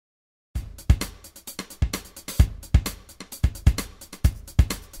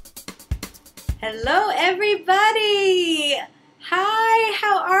Hello everybody! Hi,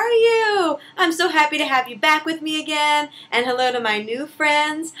 how are you? I'm so happy to have you back with me again. And hello to my new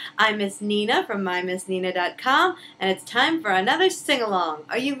friends. I'm Miss Nina from mymissnina.com and it's time for another sing-along.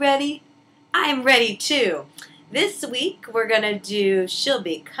 Are you ready? I'm ready too. This week we're going to do She'll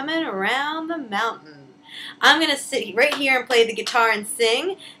Be Coming Around the Mountain. I'm going to sit right here and play the guitar and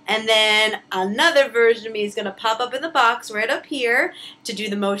sing, and then another version of me is going to pop up in the box right up here to do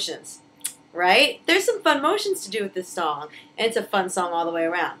the motions. Right? There's some fun motions to do with this song, and it's a fun song all the way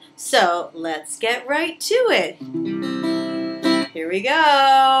around. So let's get right to it. Here we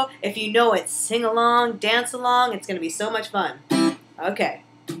go. If you know it, sing along, dance along. It's going to be so much fun. Okay.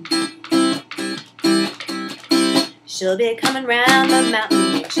 She'll be coming round the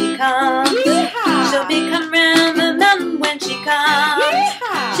mountain when she comes. Yeehaw! She'll be coming round the mountain when she comes.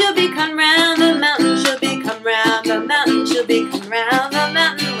 Yeehaw! She'll be coming round the mountain. She'll be coming round the mountain. She'll be coming round the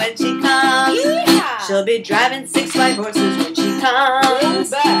mountain when she comes. Yeehaw! She'll be driving 6 white horses when she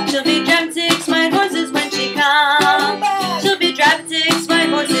comes. She'll be driving 6 white horses when she comes. She'll be driving 6 white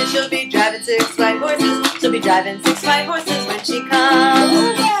horses. She'll be driving 6 white horses. She'll be driving 6 white horses when she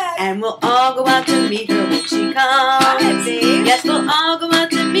comes. And we'll all go out to meet her when she comes. Yes, we'll all go out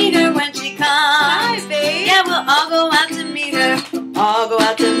to meet her when she comes. Yeah, we'll all go out to meet her. All go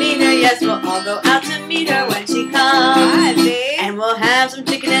out to meet her. Yes, we'll all go out to meet her when she comes. And we'll have some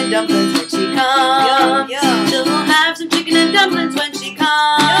chicken and dumplings when she comes. So we'll have some chicken and dumplings when she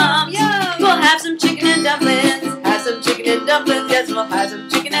comes. We'll have some chicken and dumplings. Have some chicken and dumplings. Yes, we'll have some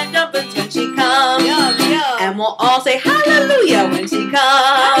chicken and dumplings when she comes. And we'll all say hallelujah when she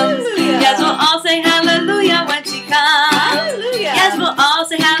comes. Yes, we'll all say hallelujah when she comes. Yes, we'll all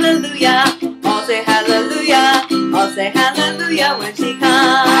say hallelujah. All say hallelujah. All say hallelujah when she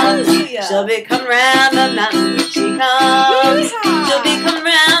comes. She'll be coming round the mountain when she comes. She'll be coming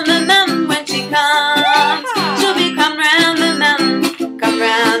round the mountain when she comes. She'll be coming round the mountain. Come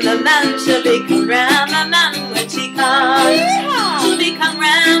round the mountain. She'll be coming round the mountain when she comes. She'll be coming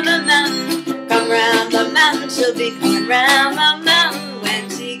round the mountain. Come round the mountain. She'll be coming round the mountain when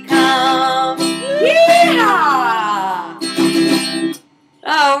she comes. Yeehaw!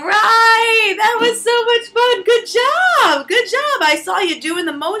 All right, that was so much fun. Good job. Good job. I saw you doing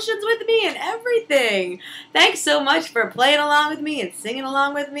the motions with me and everything. Thanks so much for playing along with me and singing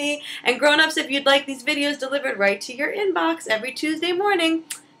along with me. And grown-ups, if you'd like these videos delivered right to your inbox every Tuesday morning,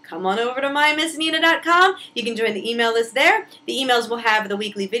 come on over to mymissnina.com. You can join the email list there. The emails will have the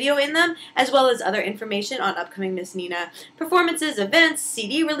weekly video in them, as well as other information on upcoming Miss Nina performances, events,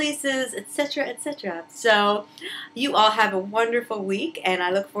 CD releases, etc., etc. So you all have a wonderful week, and I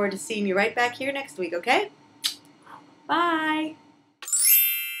look forward to seeing you right back here next week, okay? Bye.